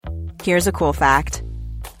Here's a cool fact.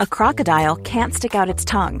 A crocodile can't stick out its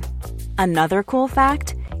tongue. Another cool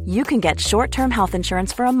fact, you can get short-term health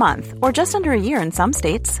insurance for a month or just under a year in some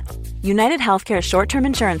states. United Healthcare short-term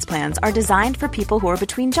insurance plans are designed for people who are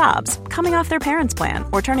between jobs, coming off their parents' plan,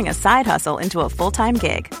 or turning a side hustle into a full-time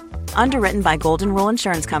gig. Underwritten by Golden Rule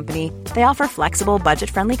Insurance Company, they offer flexible,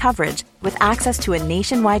 budget-friendly coverage with access to a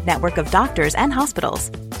nationwide network of doctors and hospitals.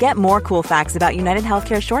 Get more cool facts about United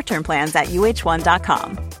Healthcare short-term plans at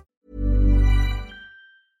uh1.com.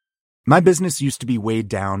 My business used to be weighed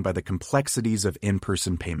down by the complexities of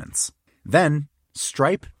in-person payments. Then,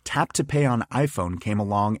 Stripe Tap to Pay on iPhone came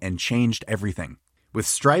along and changed everything. With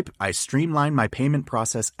Stripe, I streamlined my payment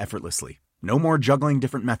process effortlessly. No more juggling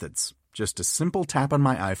different methods. Just a simple tap on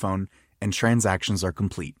my iPhone and transactions are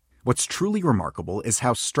complete. What's truly remarkable is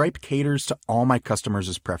how Stripe caters to all my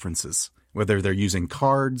customers' preferences. Whether they're using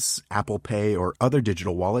cards, Apple Pay, or other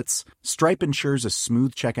digital wallets, Stripe ensures a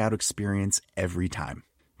smooth checkout experience every time.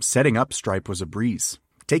 Setting up Stripe was a breeze,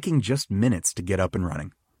 taking just minutes to get up and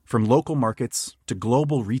running. From local markets to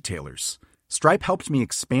global retailers, Stripe helped me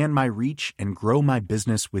expand my reach and grow my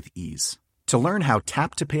business with ease. To learn how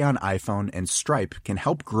Tap to Pay on iPhone and Stripe can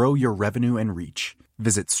help grow your revenue and reach,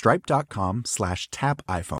 visit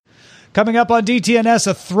stripe.com/tapiphone. Coming up on DTNS,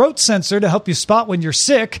 a throat sensor to help you spot when you're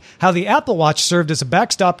sick, how the Apple Watch served as a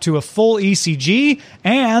backstop to a full ECG,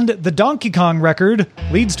 and the Donkey Kong record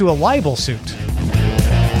leads to a libel suit.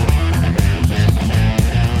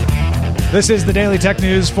 This is the Daily Tech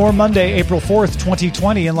News for Monday, April 4th,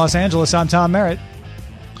 2020 in Los Angeles. I'm Tom Merritt.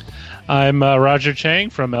 I'm Roger Chang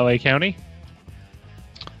from LA County.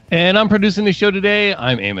 And I'm producing the show today.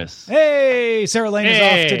 I'm Amos. Hey, Sarah Lane is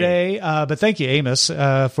off today, but thank you, Amos,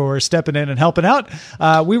 for stepping in and helping out.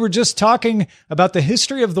 We were just talking about the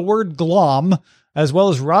history of the word glom, as well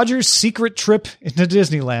as Roger's secret trip into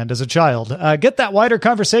Disneyland as a child. Get that wider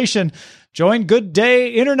conversation. Join Good Day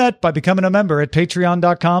Internet by becoming a member at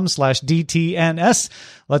patreon.com/DTNS.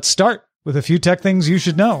 Let's start with a few tech things you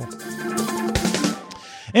should know.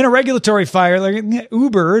 In a regulatory filing,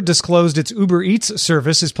 Uber disclosed its Uber Eats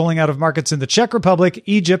service is pulling out of markets in the Czech Republic,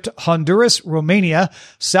 Egypt, Honduras, Romania,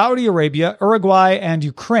 Saudi Arabia, Uruguay, and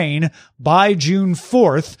Ukraine by June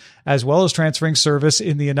 4th, as well as transferring service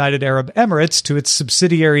in the United Arab Emirates to its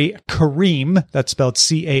subsidiary Careem, that's spelled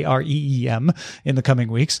Careem, in the coming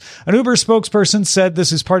weeks. An Uber spokesperson said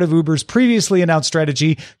this is part of Uber's previously announced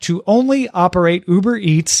strategy to only operate Uber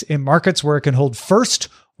Eats in markets where it can hold first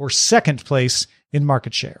or second place in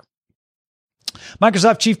market share.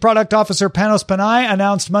 Microsoft Chief Product Officer Panos Panay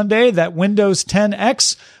announced Monday that Windows 10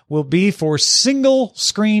 X will be for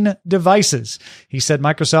single-screen devices. He said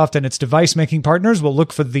Microsoft and its device-making partners will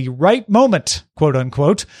look for the right moment,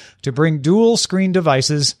 quote-unquote, to bring dual-screen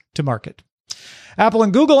devices to market. Apple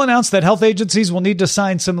and Google announced that health agencies will need to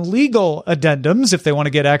sign some legal addendums if they want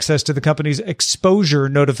to get access to the company's exposure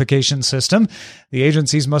notification system. The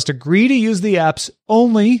agencies must agree to use the apps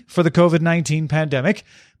only for the COVID-19 pandemic,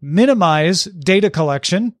 minimize data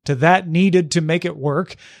collection to that needed to make it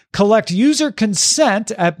work, collect user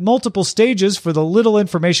consent at multiple stages for the little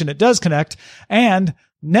information it does connect, and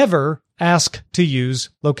never ask to use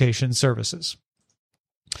location services.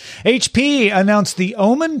 HP announced the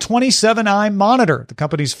Omen 27i monitor, the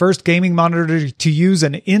company's first gaming monitor to use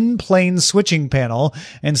an in-plane switching panel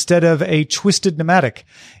instead of a twisted pneumatic.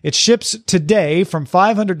 It ships today from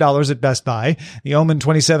 $500 at Best Buy. The Omen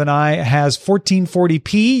 27i has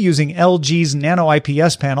 1440p using LG's Nano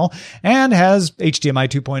IPS panel and has HDMI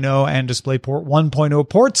 2.0 and DisplayPort 1.0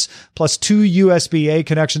 ports, plus 2 USB-A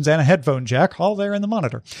connections and a headphone jack, all there in the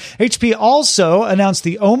monitor. HP also announced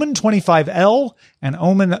the Omen 25L and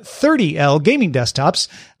Omen 30L gaming desktops.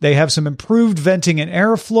 They have some improved venting and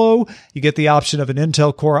airflow. You get the option of an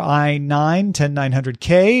Intel Core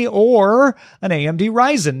i9-10900K or an AMD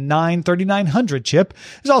Ryzen 9 3900 chip.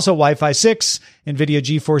 There's also Wi-Fi 6, NVIDIA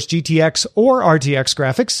GeForce GTX or RTX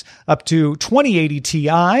graphics, up to 2080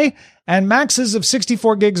 Ti, and maxes of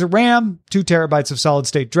 64 gigs of RAM, 2 terabytes of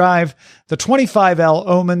solid-state drive. The 25L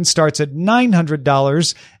Omen starts at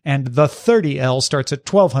 $900, and the 30L starts at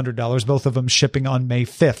 $1,200, both of them shipping on May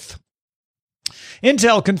 5th.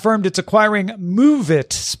 Intel confirmed it's acquiring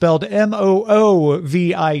MOVIT, spelled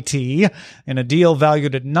M-O-O-V-I-T, in a deal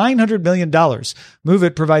valued at $900 million.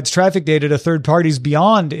 MOVIT provides traffic data to third parties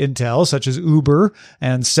beyond Intel, such as Uber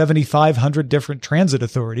and 7,500 different transit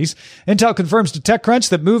authorities. Intel confirms to TechCrunch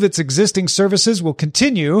that MOVIT's existing services will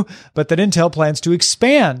continue, but that Intel plans to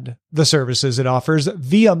expand the services it offers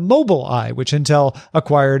via Mobileye, which Intel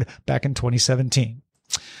acquired back in 2017.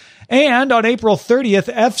 And on April 30th,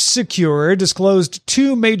 F-Secure disclosed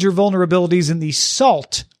 2 major vulnerabilities in the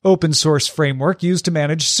SALT open source framework used to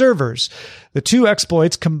manage servers. The two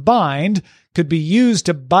exploits combined could be used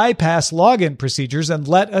to bypass login procedures and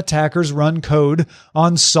let attackers run code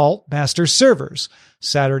on Salt master servers.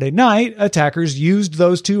 Saturday night, attackers used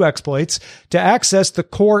those two exploits to access the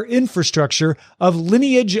core infrastructure of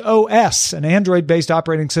Lineage OS, an Android-based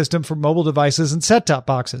operating system for mobile devices and set-top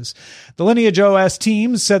boxes. The Lineage OS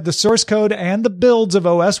team said the source code and the builds of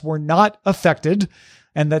OS were not affected,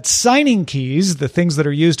 and that signing keys, the things that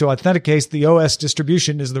are used to authenticate the OS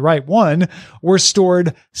distribution is the right one, were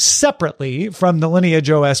stored separately from the Lineage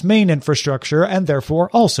OS main infrastructure and therefore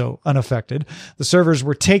also unaffected. The servers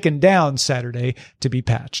were taken down Saturday to be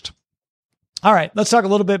patched. All right, let's talk a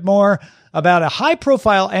little bit more about a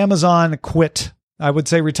high-profile Amazon quit. I would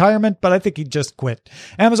say retirement, but I think he just quit.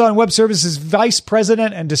 Amazon Web Services Vice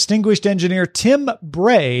President and Distinguished Engineer Tim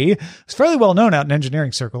Bray, who's fairly well known out in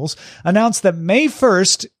engineering circles, announced that May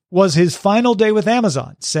 1st was his final day with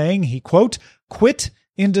Amazon, saying he, quote, quit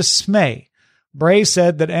in dismay. Bray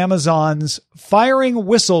said that Amazon's firing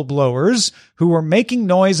whistleblowers who were making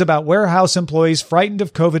noise about warehouse employees frightened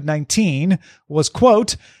of COVID-19 was,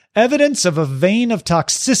 quote, evidence of a vein of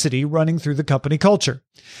toxicity running through the company culture.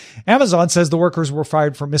 Amazon says the workers were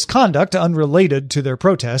fired for misconduct unrelated to their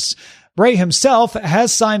protests. Bray himself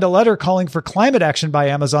has signed a letter calling for climate action by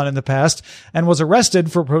Amazon in the past and was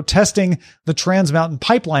arrested for protesting the Trans Mountain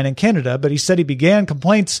Pipeline in Canada, but he said he began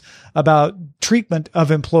complaints about treatment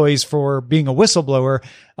of employees for being a whistleblower,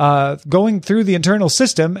 going through the internal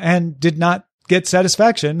system and did not get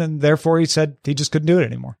satisfaction, and therefore he said he just couldn't do it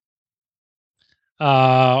anymore.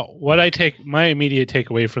 My immediate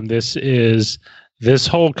takeaway from this is this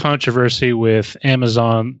whole controversy with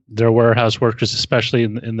Amazon, their warehouse workers, especially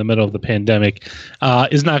in the middle of the pandemic,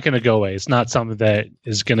 is not going to go away. It's not something that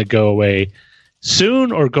is going to go away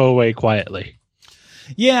soon or go away quietly.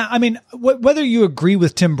 Yeah, I mean, whether you agree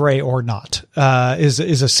with Tim Bray or not is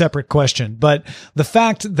a separate question. But the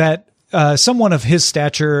fact that someone of his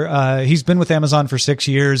stature, he's been with Amazon for 6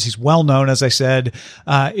 years. He's well known, as I said,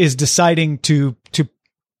 is deciding to,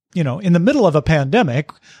 in the middle of a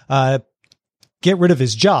pandemic, get rid of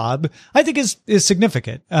his job, I think is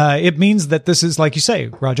significant. It means that this is, like you say,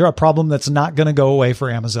 Roger, a problem that's not going to go away for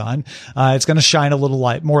Amazon. It's going to shine a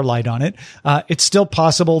little more light on it. It's still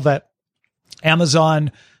possible that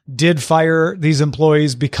Amazon did fire these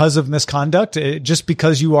employees because of misconduct. Just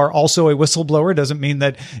because you are also a whistleblower doesn't mean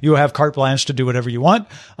that you have carte blanche to do whatever you want.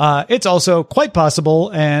 It's also quite possible,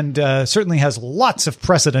 and certainly has lots of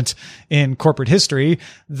precedent in corporate history,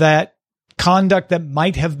 that conduct that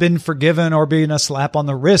might have been forgiven or been a slap on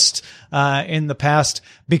the wrist in the past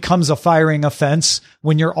becomes a firing offense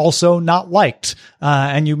when you're also not liked.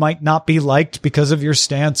 And you might not be liked because of your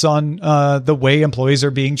stance on the way employees are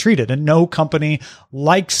being treated. And no company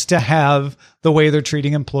likes to have the way they're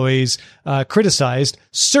treating employees criticized,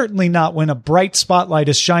 certainly not when a bright spotlight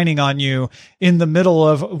is shining on you in the middle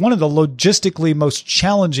of one of the logistically most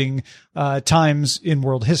challenging times in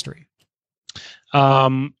world history.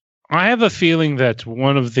 I have a feeling that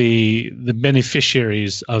one of the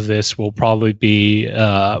beneficiaries of this will probably be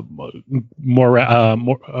more an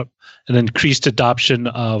increased adoption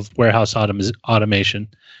of warehouse automation,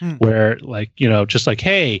 where just like,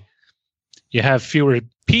 hey, you have fewer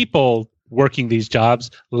people working these jobs,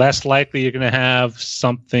 less likely you're going to have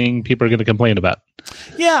something people are going to complain about.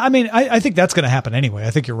 Yeah, I mean, I think that's going to happen anyway.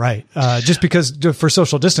 I think you're right. Just because for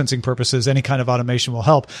social distancing purposes, any kind of automation will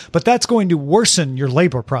help. But that's going to worsen your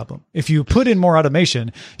labor problem. If you put in more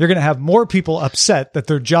automation, you're going to have more people upset that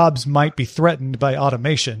their jobs might be threatened by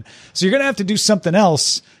automation. So you're going to have to do something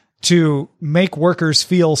else to make workers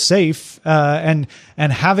feel safe, and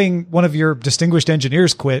having one of your distinguished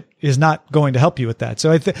engineers quit is not going to help you with that.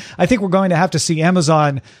 So I think we're going to have to see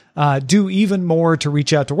Amazon do even more to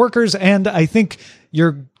reach out to workers, and I think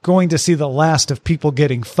you're going to see the last of people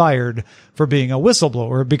getting fired for being a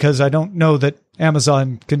whistleblower, because I don't know that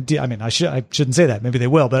Amazon can. I shouldn't say that. Maybe they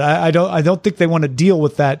will, but I don't think they want to deal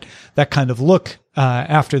with that kind of look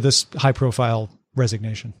after this high profile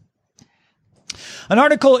resignation. An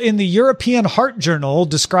article in the European Heart Journal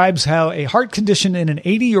describes how a heart condition in an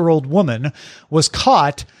 80-year-old woman was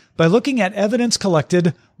caught by looking at evidence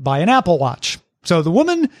collected by an Apple Watch. So the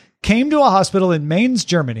woman came to a hospital in Mainz,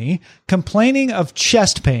 Germany, complaining of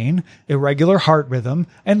chest pain, irregular heart rhythm,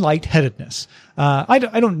 and lightheadedness. I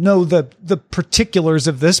don't know the particulars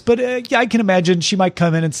of this, but I can imagine she might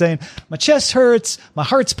come in and saying, my chest hurts, my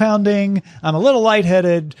heart's pounding, I'm a little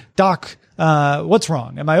lightheaded, doc, What's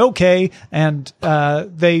wrong? Am I okay? And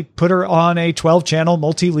they put her on a 12-channel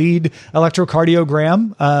multi-lead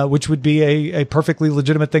electrocardiogram, which would be a perfectly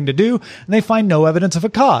legitimate thing to do. And they find no evidence of a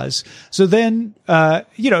cause. So then,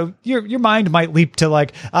 your mind might leap to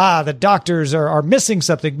like, the doctors are missing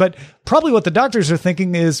something. But probably what the doctors are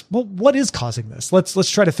thinking is, well, what is causing this? Let's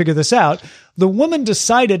try to figure this out. The woman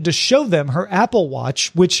decided to show them her Apple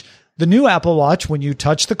Watch, which the new Apple Watch, when you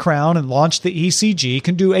touch the crown and launch the ECG,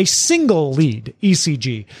 can do a single lead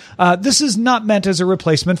ECG. This is not meant as a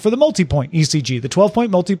replacement for the multi-point ECG. The 12-point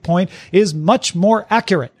multi-point is much more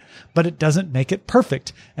accurate, but it doesn't make it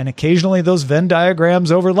perfect. And occasionally those Venn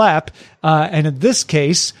diagrams overlap. And in this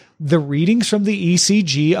case, the readings from the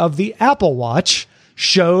ECG of the Apple Watch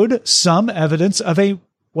showed some evidence of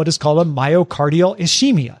what is called a myocardial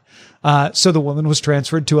ischemia. So the woman was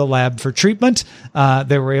transferred to a lab for treatment.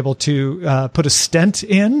 They were able to put a stent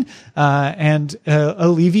in and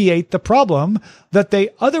alleviate the problem that they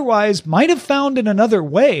otherwise might have found in another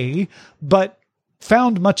way, but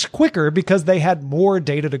found much quicker because they had more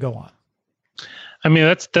data to go on. I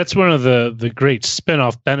mean, that's one of the great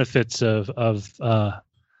spin-off benefits of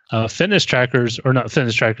fitness trackers, or not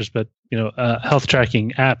fitness trackers, but health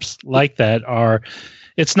tracking apps like that are.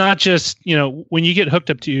 It's not just, when you get hooked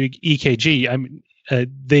up to EKG, I mean,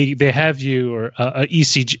 they have you, or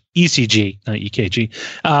ECG, not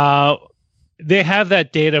EKG. They have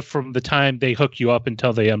that data from the time they hook you up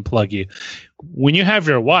until they unplug you. When you have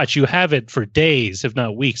your watch, you have it for days, if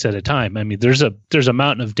not weeks at a time. I mean, there's a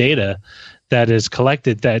mountain of data that is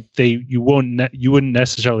collected that you wouldn't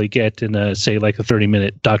necessarily get in a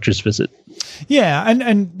 30-minute doctor's visit. Yeah,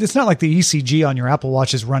 and it's not like the ECG on your Apple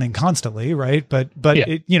Watch is running constantly, right? But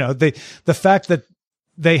yeah. The fact that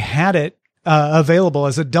they had it available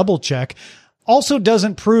as a double check also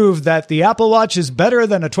doesn't prove that the Apple Watch is better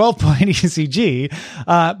than a 12-point ECG,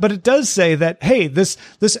 but it does say that, hey, this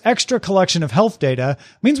extra collection of health data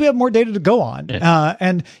means we have more data to go on. Yeah.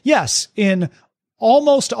 And yes, in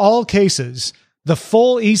almost all cases, the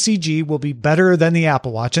full ECG will be better than the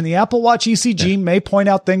Apple Watch. And the Apple Watch ECG may point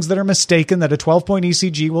out things that are mistaken that a 12-point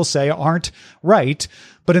ECG will say aren't right.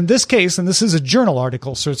 But in this case, and this is a journal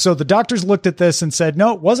article, so the doctors looked at this and said,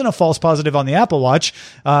 no, it wasn't a false positive on the Apple Watch.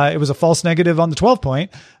 It was a false negative on the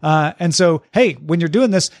 12-point. And so, hey, when you're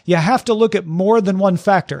doing this, you have to look at more than one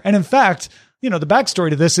factor. And in fact, the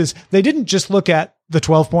backstory to this is they didn't just look at the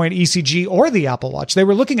 12-point ECG or the Apple Watch. They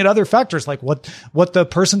were looking at other factors like what the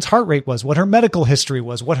person's heart rate was, what her medical history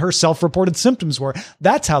was, what her self-reported symptoms were.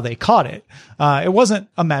 That's how they caught it. It wasn't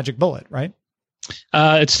a magic bullet, right?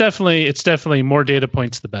 It's definitely more data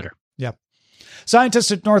points, the better. Yep.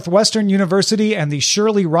 Scientists at Northwestern University and the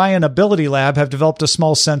Shirley Ryan Ability Lab have developed a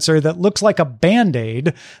small sensor that looks like a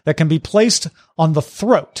Band-Aid that can be placed on the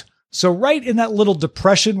throat. So right in that little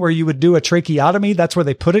depression where you would do a tracheotomy, that's where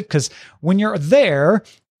they put it, because when you're there,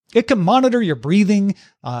 it can monitor your breathing,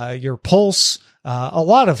 your pulse, a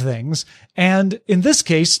lot of things. And in this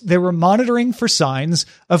case, they were monitoring for signs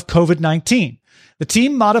of COVID-19. The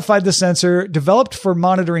team modified the sensor developed for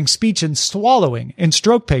monitoring speech and swallowing in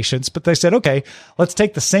stroke patients, but they said, okay, let's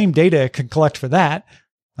take the same data it can collect for that,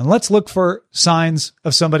 and let's look for signs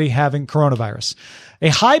of somebody having coronavirus. A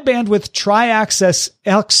high bandwidth tri-axis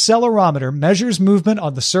accelerometer measures movement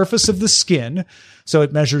on the surface of the skin. So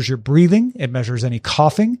it measures your breathing, it measures any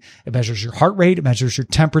coughing, it measures your heart rate, it measures your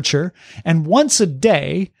temperature. And once a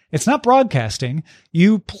day, it's not broadcasting,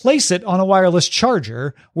 you place it on a wireless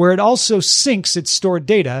charger where it also syncs its stored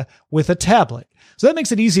data with a tablet. So that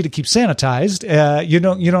makes it easy to keep sanitized. You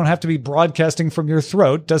don't have to be broadcasting from your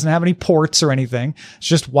throat. Doesn't have any ports or anything. It's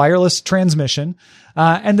just wireless transmission.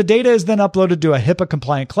 And the data is then uploaded to a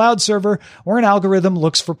HIPAA-compliant cloud server where an algorithm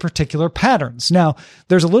looks for particular patterns. Now,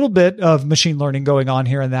 there's a little bit of machine learning going on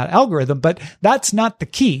here in that algorithm, but that's not the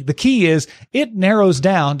key. The key is it narrows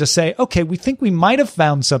down to say, okay, we think we might have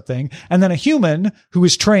found something. And then a human who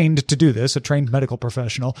is trained to do this, a trained medical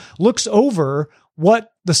professional, looks over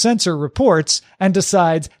what the sensor reports and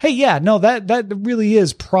decides, hey, yeah, no, that really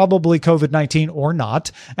is probably COVID-19 or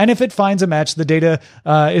not. And if it finds a match, the data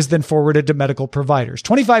is then forwarded to medical providers.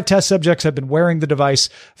 25 test subjects have been wearing the device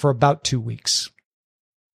for about 2 weeks.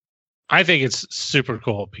 I think it's super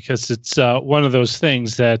cool because it's one of those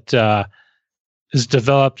things that is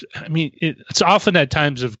developed. I mean, it's often at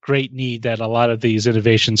times of great need that a lot of these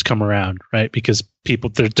innovations come around, right? Because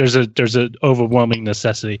there's an overwhelming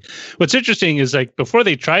necessity. What's interesting is like before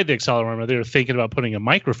they tried the accelerometer, they were thinking about putting a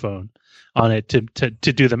microphone on it to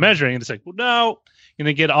do the measuring. And it's like, well, no, you're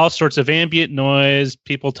going to get all sorts of ambient noise,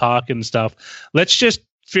 people talking and stuff. Let's just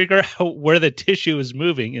figure out where the tissue is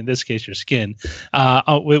moving, in this case your skin, with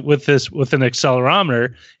an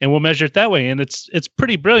accelerometer, and we'll measure it that way. And it's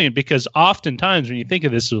pretty brilliant, because oftentimes when you think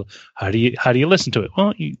of this, how do you listen to it?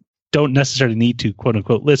 Well, you don't necessarily need to quote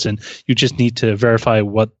unquote listen. You just need to verify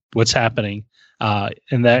what's happening.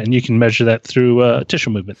 And you can measure that through tissue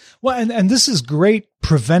movement. Well, and this is great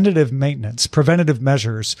preventative maintenance, preventative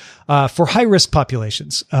measures for high-risk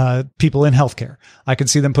populations, people in healthcare. I can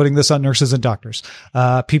see them putting this on nurses and doctors,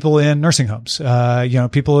 people in nursing homes,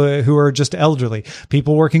 people who are just elderly,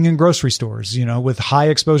 people working in grocery stores, with high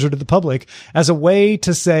exposure to the public, as a way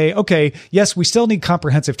to say, okay, yes, we still need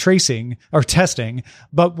comprehensive tracing or testing,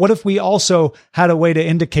 but what if we also had a way to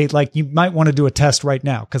indicate, like, you might want to do a test right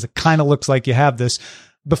now because it kind of looks like you have this,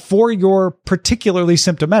 before you're particularly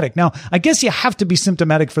symptomatic. Now, I guess you have to be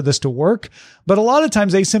symptomatic for this to work, but a lot of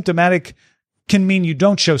times asymptomatic can mean you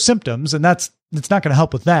don't show symptoms, and it's not going to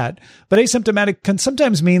help with that. But asymptomatic can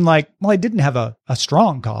sometimes mean like, well, I didn't have a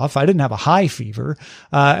strong cough. I didn't have a high fever.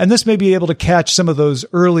 And this may be able to catch some of those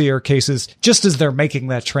earlier cases just as they're making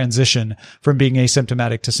that transition from being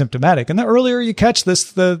asymptomatic to symptomatic. And the earlier you catch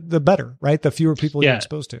this, the better, right? The fewer people you're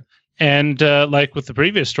exposed to. And like with the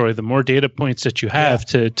previous story, the more data points that you have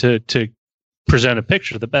to present a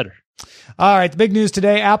picture, the better. All right. The big news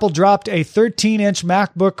today, Apple dropped a 13-inch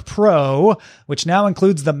MacBook Pro, which now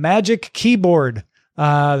includes the Magic Keyboard.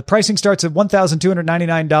 The pricing starts at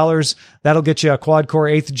 $1,299. That'll get you a quad-core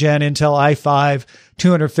 8th gen Intel i5,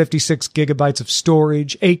 256 gigabytes of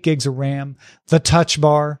storage, 8 gigs of RAM, the Touch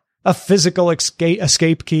Bar, a physical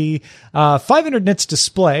escape key, 500 nits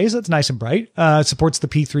display, so that's nice and bright. Supports the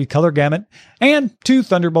P3 color gamut, and 2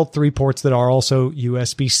 Thunderbolt 3 ports that are also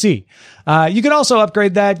USB-C. You can also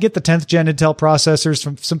upgrade that, get the 10th gen Intel processors,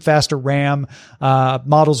 from some faster RAM,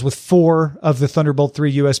 models with 4 of the Thunderbolt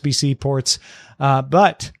 3 USB-C ports.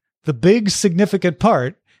 But the big significant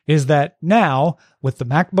part is that now, with the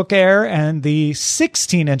MacBook Air and the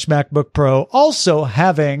 16-inch MacBook Pro also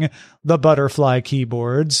having the butterfly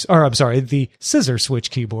keyboards, the scissor switch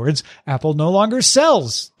keyboards, Apple no longer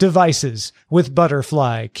sells devices with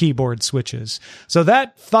butterfly keyboard switches. So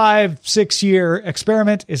that 5-6 year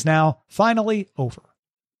experiment is now finally over.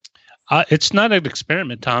 It's not an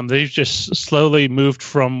experiment, Tom. They've just slowly moved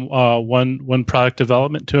from one product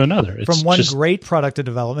development to another. From one great product of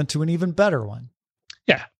development to an even better one.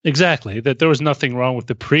 Yeah, exactly. That there was nothing wrong with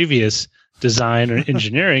the previous design or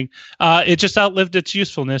engineering. It just outlived its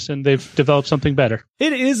usefulness, and they've developed something better.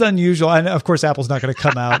 It is unusual. And of course, Apple's not going to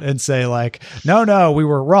come out and say like, no, we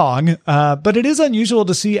were wrong. But it is unusual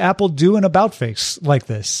to see Apple do an about face like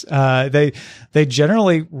this. They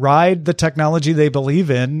generally ride the technology they believe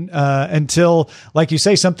in, until, like you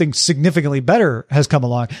say, something significantly better has come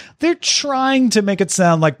along. They're trying to make it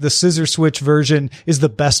sound like the scissor switch version is the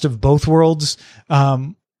best of both worlds.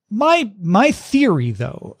 My theory,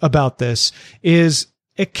 though, about this is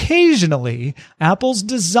occasionally Apple's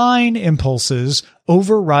design impulses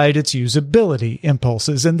override its usability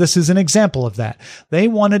impulses, and this is an example of that. They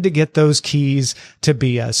wanted to get those keys to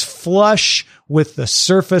be as flush with the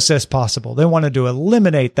surface as possible. They wanted to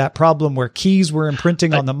eliminate that problem where keys were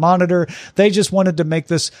imprinting on the monitor. They just wanted to make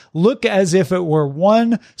this look as if it were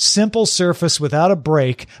one simple surface without a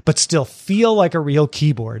break, but still feel like a real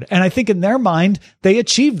keyboard. And I think in their mind, they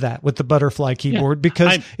achieved that with the butterfly keyboard,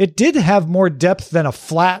 because it did have more depth than a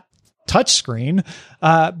flat touchscreen,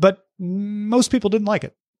 but most people didn't like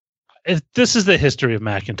it. This is the history of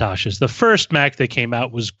Macintoshes. The first Mac that came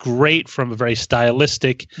out was great from a very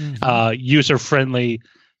stylistic, user-friendly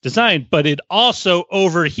design, but it also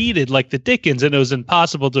overheated like the dickens, and it was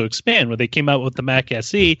impossible to expand. When they came out with the Mac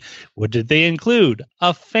SE, what did they include?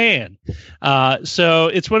 A fan. So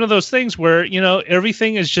it's one of those things where,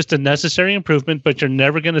 everything is just a necessary improvement, but you're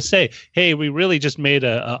never going to say, hey, we really just made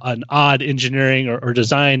an odd engineering or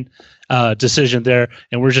design decision there,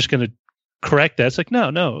 and we're just going to correct that. It's like,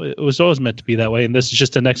 no, it was always meant to be that way, and this is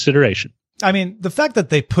just the next iteration. I mean, the fact that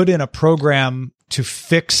they put in a program to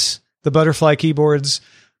fix the butterfly keyboards,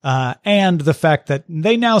 and the fact that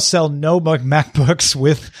they now sell no MacBooks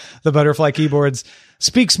with the butterfly keyboards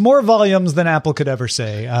speaks more volumes than Apple could ever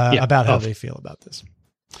say about how they feel about this.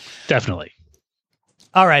 Definitely.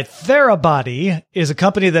 All right. Therabody is a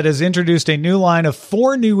company that has introduced a new line of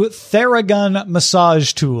 4 new Theragun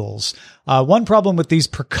massage tools. One problem with these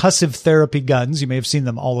percussive therapy guns, you may have seen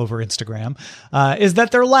them all over Instagram, is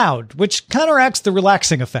that they're loud, which counteracts the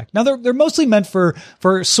relaxing effect. Now, they're mostly meant for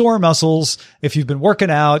sore muscles. If you've been working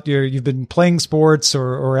out, you've been playing sports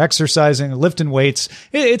or exercising, lifting weights,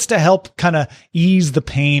 it's to help kind of ease the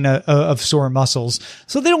pain of sore muscles.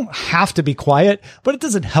 So they don't have to be quiet, but it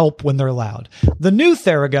doesn't help when they're loud. The new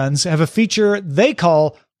Theraguns have a feature they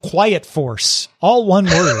call Quiet Force, all one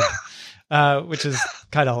word. Which is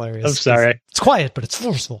kind of hilarious. I'm sorry. It's quiet, but it's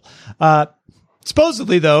forceful.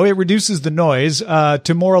 Supposedly, though, it reduces the noise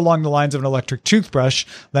to more along the lines of an electric toothbrush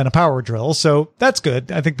than a power drill. So that's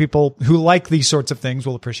good. I think people who like these sorts of things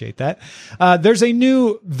will appreciate that. There's a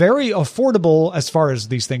new, very affordable, as far as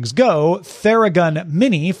these things go, Theragun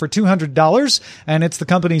Mini for $200. And it's the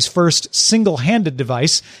company's first single-handed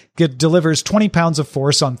device. It delivers 20 pounds of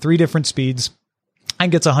force on 3 different speeds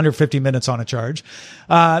and gets 150 minutes on a charge.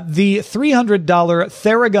 The $300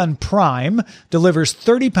 Theragun Prime delivers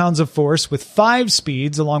 30 pounds of force with 5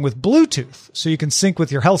 speeds along with Bluetooth, so you can sync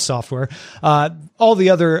with your health software. All the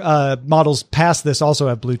other models past this also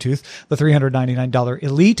have Bluetooth. The $399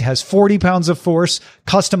 Elite has 40 pounds of force,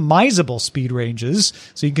 customizable speed ranges,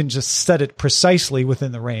 so you can just set it precisely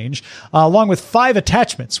within the range, along with 5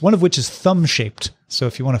 attachments, one of which is thumb-shaped. So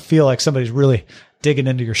if you want to feel like somebody's really digging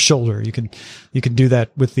into your shoulder, you can do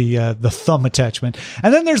that with the thumb attachment.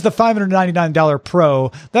 And then there's the $599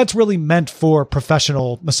 Pro. That's really meant for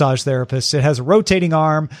professional massage therapists. It has a rotating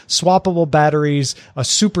arm, swappable batteries, a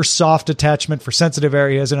super soft attachment for sensitive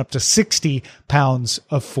areas, and up to 60 pounds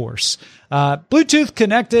of force. Bluetooth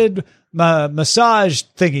connected massage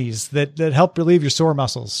thingies that help relieve your sore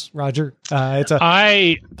muscles. Roger, it's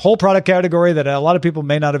a whole product category that a lot of people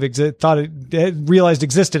may not have realized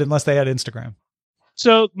existed unless they had Instagram.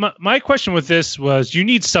 So my question with this was, you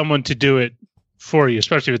need someone to do it for you,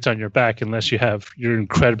 especially if it's on your back, unless you're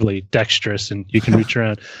incredibly dexterous and you can reach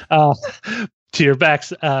around to your back.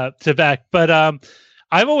 But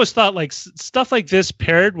I've always thought like stuff like this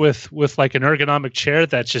paired with like an ergonomic chair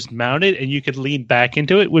that's just mounted and you could lean back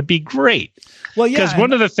into it would be great. Well, yeah, because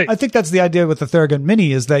one of the things I think that's the idea with the Theragun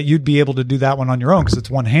Mini is that you'd be able to do that one on your own because it's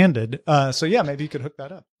one-handed. So yeah, maybe you could hook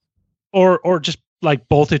that up, or just like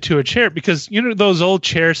bolted to a chair, because you know those old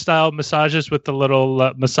chair style massages with the little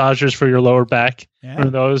massagers for your lower back, or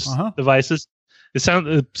those devices. It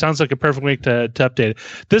sounds like a perfect way to update it.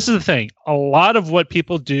 This is the thing. A lot of what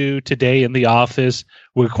people do today in the office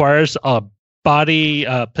requires a body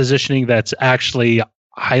positioning that's actually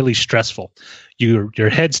highly stressful. Your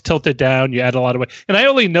head's tilted down. You add a lot of weight. And I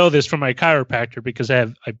only know this from my chiropractor because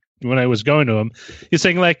when I was going to him, he's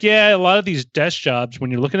saying like, yeah, a lot of these desk jobs,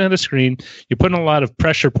 when you're looking at a screen, you're putting a lot of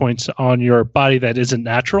pressure points on your body that isn't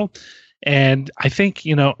natural. And I think,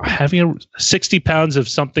 having 60 pounds of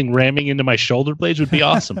something ramming into my shoulder blades would be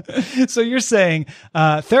awesome. So you're saying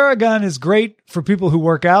Theragun is great for people who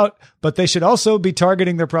work out, but they should also be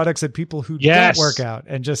targeting their products at people who don't work out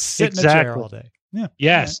and just sit in a chair all day. Yeah.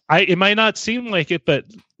 Yes. Yeah. It might not seem like it, but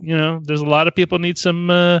there's a lot of people need some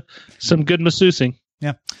good masseusing.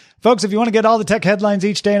 Yeah. Folks, if you want to get all the tech headlines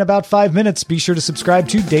each day in about 5 minutes, be sure to subscribe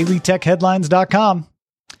to dailytechheadlines.com.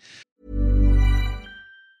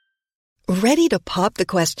 Ready to pop the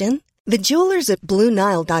question? The jewelers at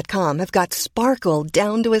BlueNile.com have got sparkle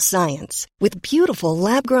down to a science with beautiful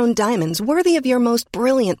lab-grown diamonds worthy of your most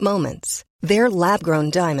brilliant moments. Their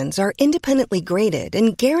lab-grown diamonds are independently graded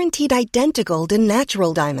and guaranteed identical to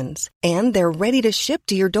natural diamonds, and they're ready to ship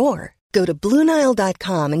to your door. Go to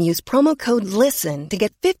BlueNile.com and use promo code LISTEN to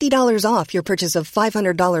get $50 off your purchase of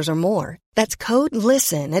 $500 or more. That's code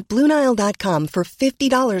LISTEN at BlueNile.com for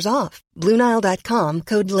 $50 off. BlueNile.com,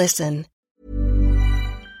 code LISTEN.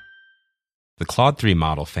 The Claude 3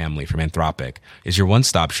 model family from Anthropic is your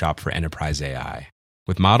one-stop shop for enterprise AI.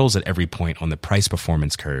 With models at every point on the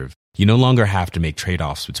price-performance curve, you no longer have to make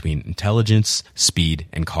trade-offs between intelligence, speed,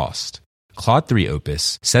 and cost. Claude 3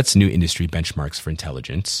 Opus sets new industry benchmarks for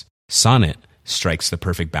intelligence. Sonnet strikes the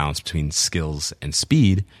perfect balance between skills and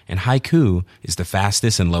speed, and Haiku is the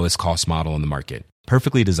fastest and lowest cost model in the market,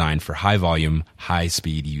 perfectly designed for high-volume,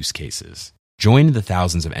 high-speed use cases. Join the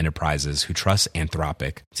thousands of enterprises who trust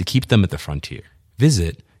Anthropic to keep them at the frontier.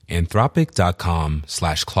 Visit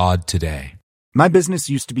anthropic.com/Claude today. My business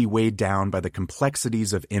used to be weighed down by the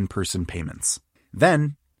complexities of in-person payments.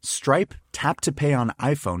 Then, Stripe Tap to Pay on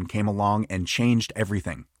iPhone came along and changed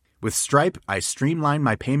everything. With Stripe, I streamlined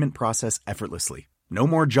my payment process effortlessly. No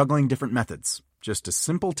more juggling different methods. Just a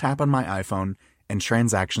simple tap on my iPhone and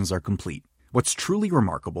transactions are complete. What's truly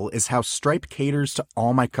remarkable is how Stripe caters to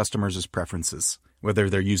all my customers' preferences. Whether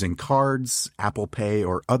they're using cards, Apple Pay,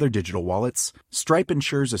 or other digital wallets, Stripe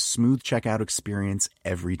ensures a smooth checkout experience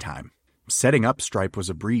every time. Setting up Stripe was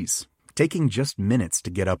a breeze, taking just minutes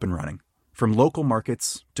to get up and running. From local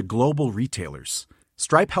markets to global retailers,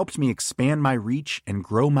 Stripe helped me expand my reach and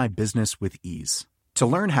grow my business with ease. To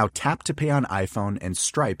learn how Tap to Pay on iPhone and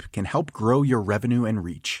Stripe can help grow your revenue and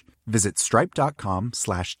reach, visit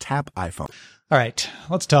stripe.com/tapiphone. All right,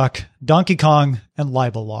 let's talk Donkey Kong and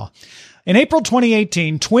libel law. In April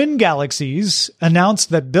 2018, Twin Galaxies announced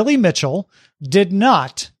that Billy Mitchell did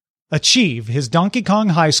not achieve his Donkey Kong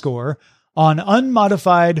high score on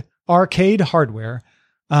unmodified arcade hardware,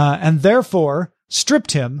 and therefore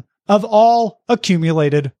stripped him of all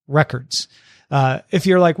accumulated records. If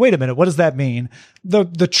you're like, wait a minute, what does that mean?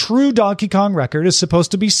 The true Donkey Kong record is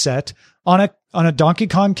supposed to be set on a Donkey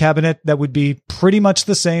Kong cabinet that would be pretty much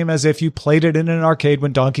the same as if you played it in an arcade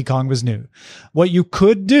when Donkey Kong was new. What you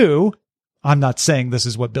could do, I'm not saying this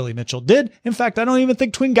is what Billy Mitchell did. In fact, I don't even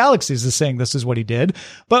think Twin Galaxies is saying this is what he did,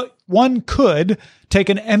 but one could take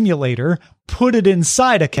an emulator, put it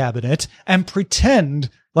inside a cabinet, and pretend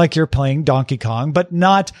like you're playing Donkey Kong, but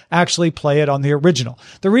not actually play it on the original.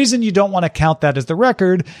 The reason you don't want to count that as the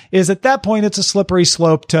record is at that point, it's a slippery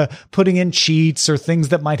slope to putting in cheats or things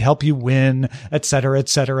that might help you win, et cetera, et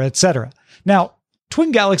cetera, et cetera. Now,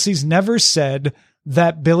 Twin Galaxies never said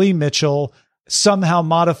that Billy Mitchell somehow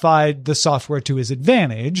modified the software to his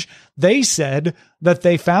advantage. They said that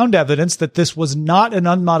they found evidence that this was not an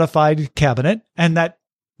unmodified cabinet and that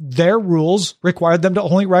their rules required them to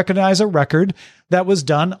only recognize a record that was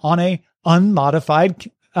done on a unmodified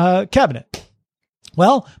cabinet.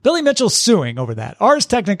 Well, Billy Mitchell's suing over that. Ars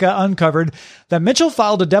Technica uncovered that Mitchell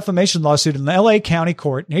filed a defamation lawsuit in the LA County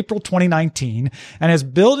Court in April 2019 and is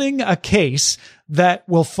building a case that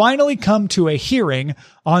will finally come to a hearing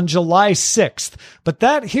on July 6th. But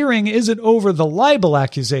that hearing isn't over the libel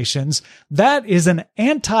accusations. That is an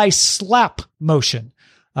anti-SLAPP motion.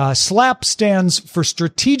 SLAPP stands for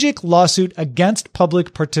Strategic Lawsuit Against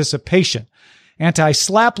Public Participation.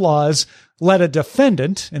 Anti-SLAPP laws let a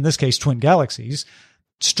defendant, in this case Twin Galaxies,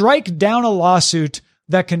 strike down a lawsuit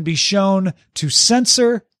that can be shown to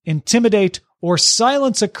censor, intimidate, or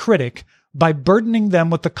silence a critic by burdening them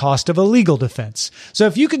with the cost of a legal defense. So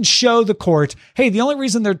if you can show the court, hey, the only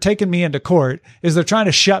reason they're taking me into court is they're trying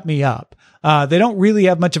to shut me up. They don't really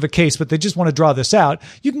have much of a case, but they just want to draw this out.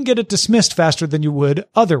 You can get it dismissed faster than you would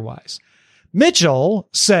otherwise. Mitchell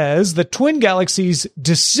says that Twin Galaxies'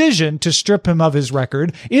 decision to strip him of his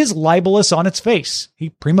record is libelous on its face,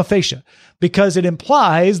 prima facie, because it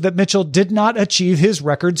implies that Mitchell did not achieve his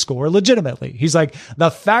record score legitimately. He's like,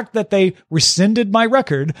 the fact that they rescinded my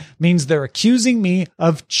record means they're accusing me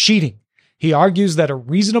of cheating. He argues that a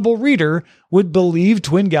reasonable reader would believe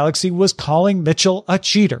Twin Galaxy was calling Mitchell a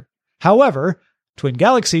cheater. However, Twin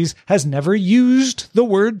Galaxies has never used the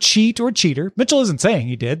word cheat or cheater. Mitchell isn't saying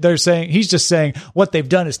he did. He's just saying what they've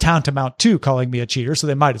done is tantamount to calling me a cheater, so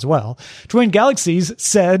they might as well. Twin Galaxies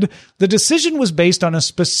said the decision was based on a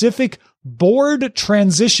specific board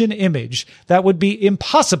transition image that would be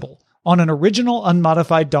impossible on an original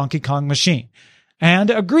unmodified Donkey Kong machine, and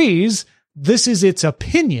agrees this is its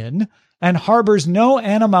opinion and harbors no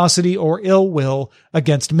animosity or ill will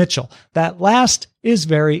against Mitchell. That last is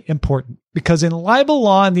very important because in libel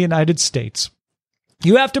law in the United States,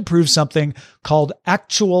 you have to prove something called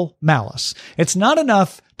actual malice. It's not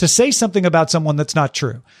enough to say something about someone that's not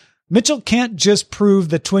true. Mitchell can't just prove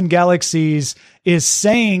that Twin Galaxies is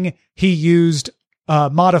saying he used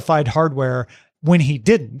modified hardware when he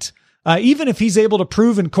didn't. Even if he's able to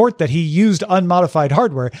prove in court that he used unmodified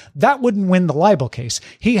hardware, that wouldn't win the libel case.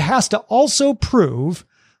 He has to also prove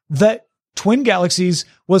that Twin Galaxies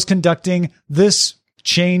was conducting this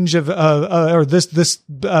change of this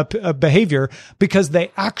behavior because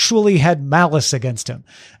they actually had malice against him.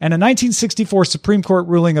 And a 1964 Supreme Court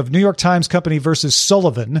ruling of New York Times Company versus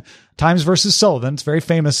Sullivan, Times versus Sullivan, it's very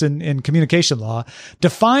famous in communication law,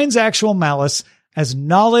 defines actual malice as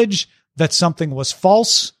knowledge that something was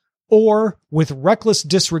false or with reckless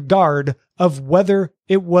disregard of whether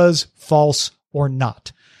it was false or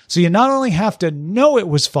not. So you not only have to know it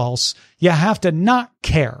was false, you have to not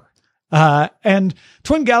care. And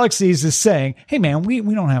Twin Galaxies is saying, hey man, we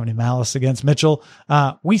don't have any malice against Mitchell.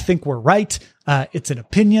 We think we're right. It's an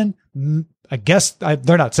opinion. I guess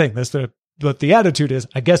they're not saying this, but the attitude is,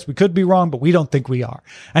 I guess we could be wrong, but we don't think we are.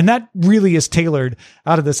 And that really is tailored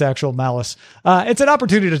out of this actual malice. It's an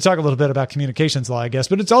opportunity to talk a little bit about communications law, I guess,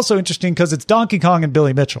 but it's also interesting because it's Donkey Kong and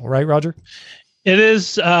Billy Mitchell, right, Roger? It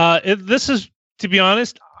is. This is, to be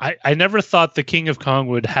honest, I never thought the King of Kong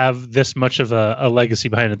would have this much of a legacy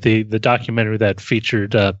behind it. The documentary that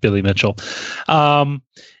featured Billy Mitchell.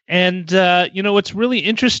 And what's really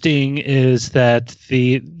interesting is that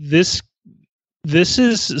this this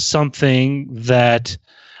is something that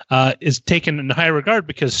is taken in high regard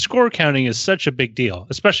because score counting is such a big deal,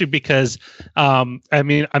 especially because, I'm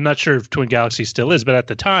not sure if Twin Galaxies still is, but at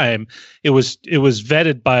the time it was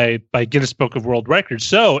vetted by Guinness Book of World Records.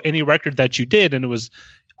 So any record that you did and it was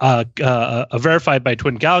verified by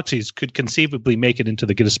Twin Galaxies could conceivably make it into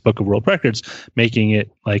the Guinness Book of World Records, making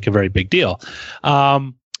it like a very big deal.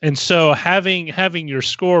 And so having your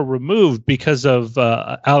score removed because of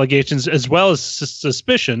allegations as well as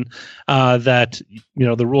suspicion that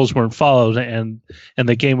the rules weren't followed and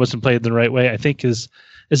the game wasn't played the right way, I think is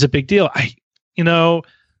a big deal.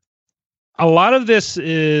 A lot of this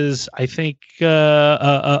is, I think,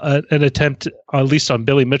 an attempt, at least on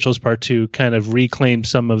Billy Mitchell's part, to kind of reclaim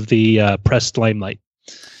some of the press limelight.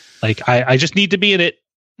 Like, I just need to be in it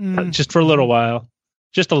just for a little while.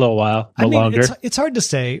 Just a little while, longer. It's hard to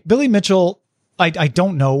say. Billy Mitchell, I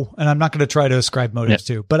don't know, and I'm not going to try to ascribe motives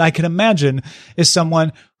to, but I can imagine is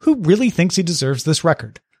someone who really thinks he deserves this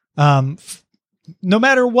record. No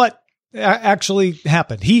matter what actually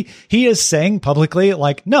happened. He is saying publicly,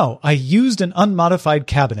 like, no, I used an unmodified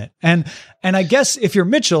cabinet. And I guess if you're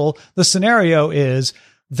Mitchell, the scenario is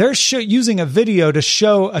they're using a video to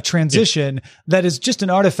show a transition that is just an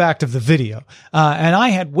artifact of the video. And I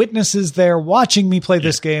had witnesses there watching me play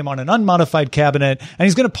this game on an unmodified cabinet. And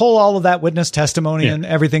he's going to pull all of that witness testimony and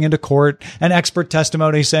everything into court and expert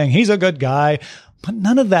testimony saying he's a good guy. But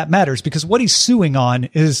none of that matters because what he's suing on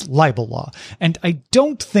is libel law. And I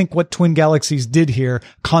don't think what Twin Galaxies did here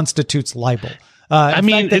constitutes libel.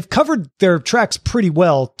 They've covered their tracks pretty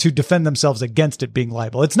well to defend themselves against it being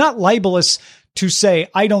libel. It's not libelous to say,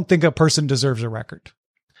 I don't think a person deserves a record.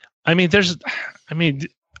 Just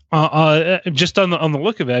on the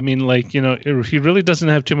look of it, he really doesn't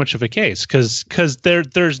have too much of a case because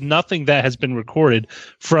there's nothing that has been recorded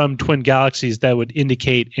from Twin Galaxies that would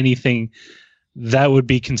indicate anything that would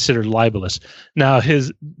be considered libelous. Now,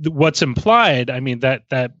 what's implied,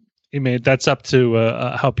 that's up to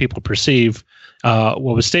how people perceive what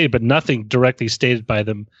was stated, but nothing directly stated by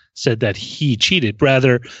them said that he cheated.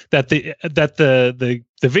 Rather, that the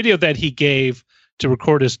video that he gave to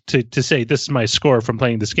record to say this is my score from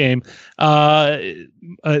playing this game doesn't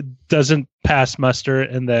pass muster,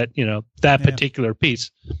 and that particular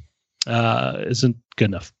piece isn't good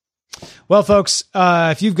enough. Well, folks,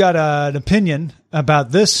 if you've got an opinion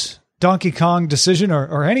about this Donkey Kong decision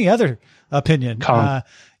or any other opinion,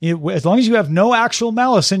 as long as you have no actual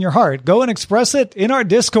malice in your heart, go and express it in our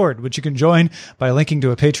Discord, which you can join by linking to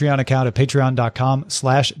a Patreon account at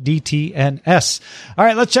patreon.com/DTNS. All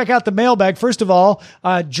right, let's check out the mailbag. First of all,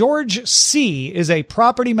 George C. is a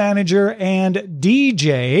property manager and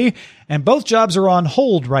DJ, and both jobs are on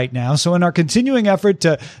hold right now. So in our continuing effort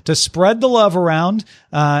to spread the love around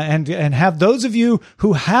and have those of you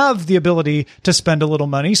who have the ability to spend a little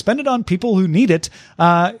money, spend it on people who need it,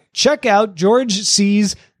 check out George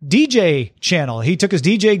C.'s DJ channel. He took his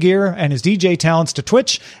DJ gear and his DJ talents to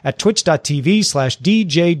Twitch at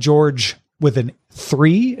twitch.tv/DJGeorge with an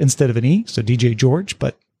 3 instead of an E. So DJ George,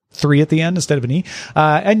 but 3 at the end instead of an E.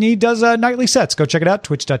 And he does nightly sets. Go check it out.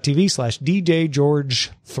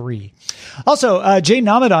 Twitch.tv/DJGeorge3. Also, Jay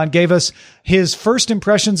Namadon gave us his first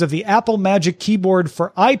impressions of the Apple Magic Keyboard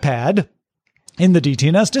for iPad in the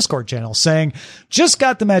DTNS Discord channel, saying, just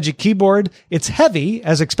got the Magic Keyboard. It's heavy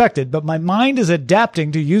as expected, but my mind is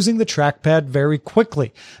adapting to using the trackpad very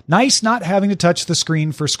quickly. Nice not having to touch the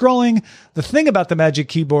screen for scrolling. The thing about the Magic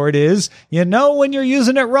Keyboard is, when you're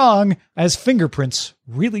using it wrong, as fingerprints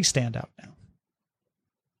really stand out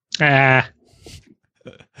now.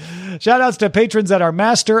 Shout outs to patrons at our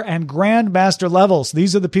master and grand master levels.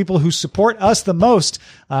 These are the people who support us the most.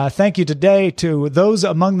 Thank you today to those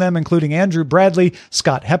among them, including Andrew Bradley,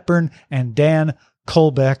 Scott Hepburn, and Dan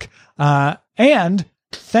Kolbeck. And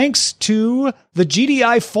thanks to the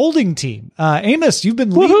GDI folding team. Amos, you've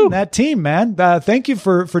been leading that team, man. Thank you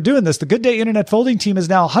for doing this. The Good Day Internet folding team is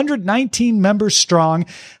now 119 members strong,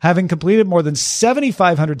 having completed more than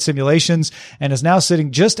 7,500 simulations, and is now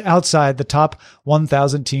sitting just outside the top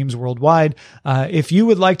 1,000 teams worldwide. If you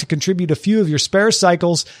would like to contribute a few of your spare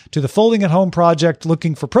cycles to the Folding at Home project,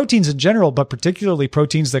 looking for proteins in general, but particularly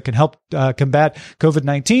proteins that can help combat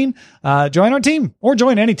COVID-19, join our team, or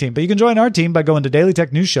join any team. But you can join our team by going to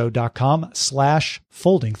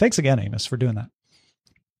dailytechnewsshow.com/folding. Thanks again, Amos, for doing that.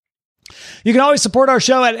 You can always support our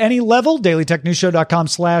show at any level.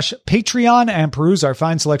 dailytechnewsshow.com/Patreon and peruse our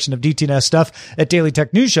fine selection of DTNS stuff at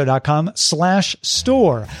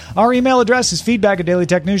dailytechnewsshow.com/store. Our email address is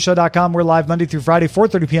feedback@dailytechnewsshow.com. We're live Monday through Friday,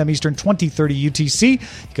 4:30 p.m. Eastern, 2030 UTC. You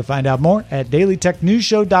can find out more at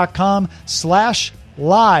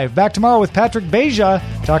dailytechnewsshow.com/live. Back tomorrow with Patrick Beja.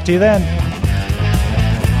 Talk to you then.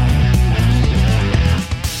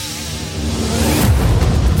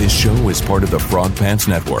 show is part of the Frog Pants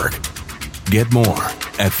Network. Get more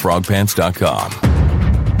at frogpants.com.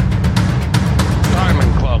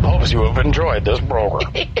 Diamond Club hopes you have enjoyed this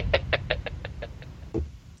program.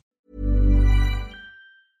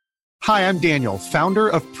 Hi, I'm Daniel, founder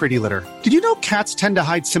of Pretty Litter. Did you know cats tend to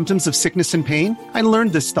hide symptoms of sickness and pain? I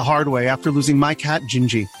learned this the hard way after losing my cat,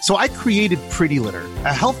 Gingy. So I created Pretty Litter,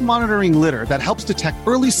 a health monitoring litter that helps detect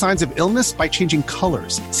early signs of illness by changing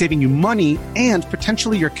colors, saving you money and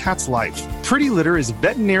potentially your cat's life. Pretty Litter is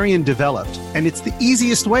veterinarian developed, and it's the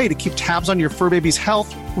easiest way to keep tabs on your fur baby's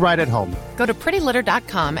health right at home. Go to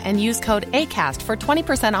prettylitter.com and use code ACAST for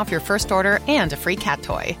 20% off your first order and a free cat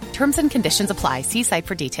toy. Terms and conditions apply. See site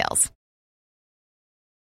for details.